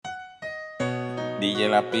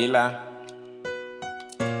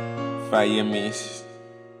Djlapilafiremix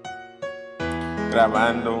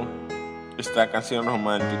grabando esta canción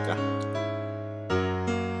romántica.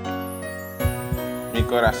 Mi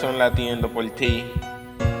corazón latiendo por ti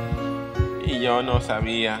y yo no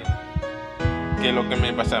sabía qué es lo que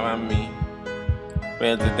me pasaba a mí,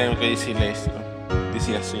 pero te tengo que decir esto.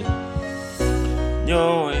 Dice así: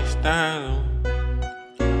 yo he estado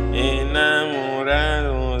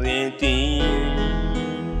enamorado de ti.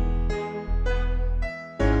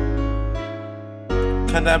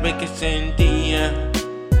 Cada vez que sentía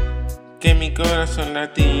que mi corazón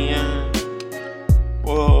latía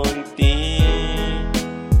por ti,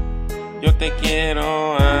 yo te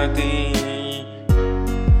quiero a ti.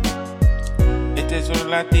 Este es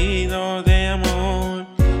un latido de amor,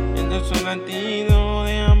 este es un latido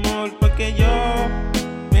de amor, porque yo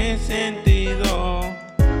me he sentido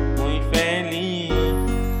muy feliz.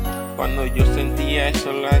 Cuando yo sentía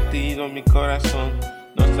esos latidos, mi corazón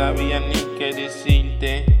no sabía ni qué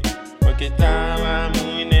decirte, porque estaba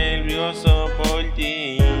muy nervioso por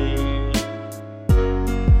ti.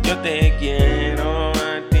 Yo te quiero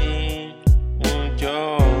a ti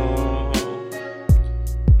mucho,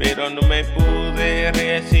 pero no me pude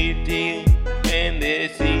resistir en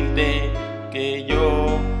decirte que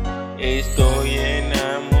yo estoy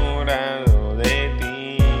enamorado de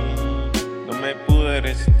ti. No me pude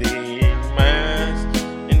resistir más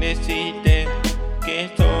en decirte que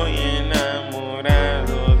estoy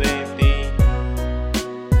enamorado de ti.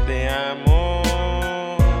 Te amo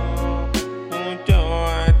mucho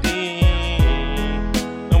a ti.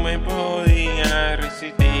 No me podía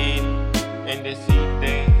resistir en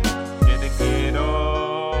decirte que te quiero.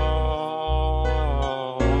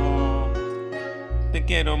 Te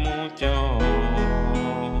quiero mucho.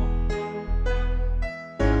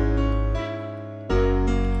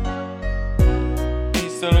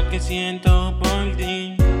 Eso es lo que siento por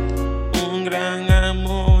ti, un gran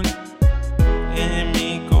amor en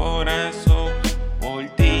mi corazón por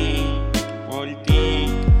ti, por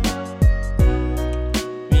ti.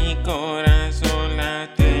 Mi corazón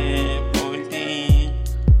late por ti.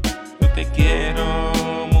 Yo te quiero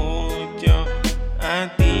mucho a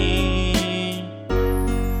ti.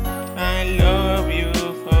 I love you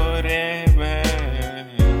forever.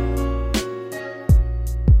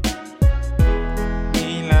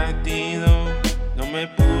 Mi latido no me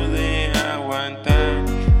pude aguantar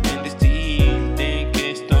en decirte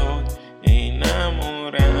que estoy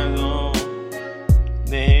enamorado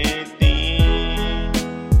de ti.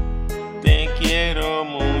 Te quiero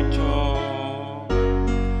mucho.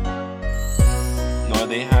 No he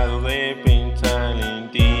dejado de pensar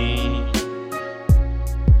en ti.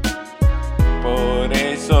 Por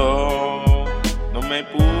eso no me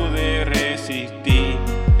pude resistir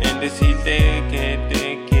en decirte que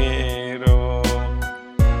te quiero,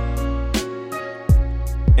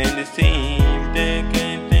 en decirte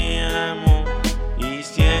que te amo y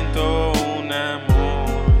siento un amor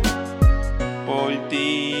por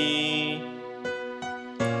ti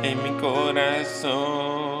en mi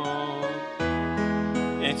corazón.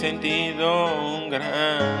 He sentido un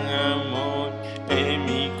gran amor en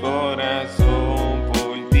mi corazón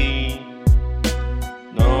por ti.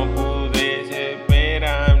 No pude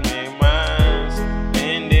esperarme más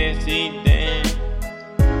en decirte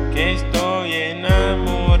que estoy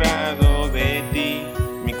enamorado de ti.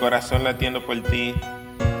 Mi corazón latiendo por ti,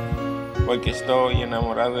 porque estoy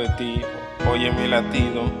enamorado de ti. Oye mi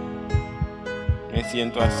latido, me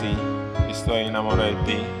siento así. Estoy enamorado de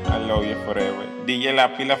ti. I love you forever.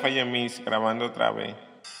 Djlapilafiremix grabando otra vez.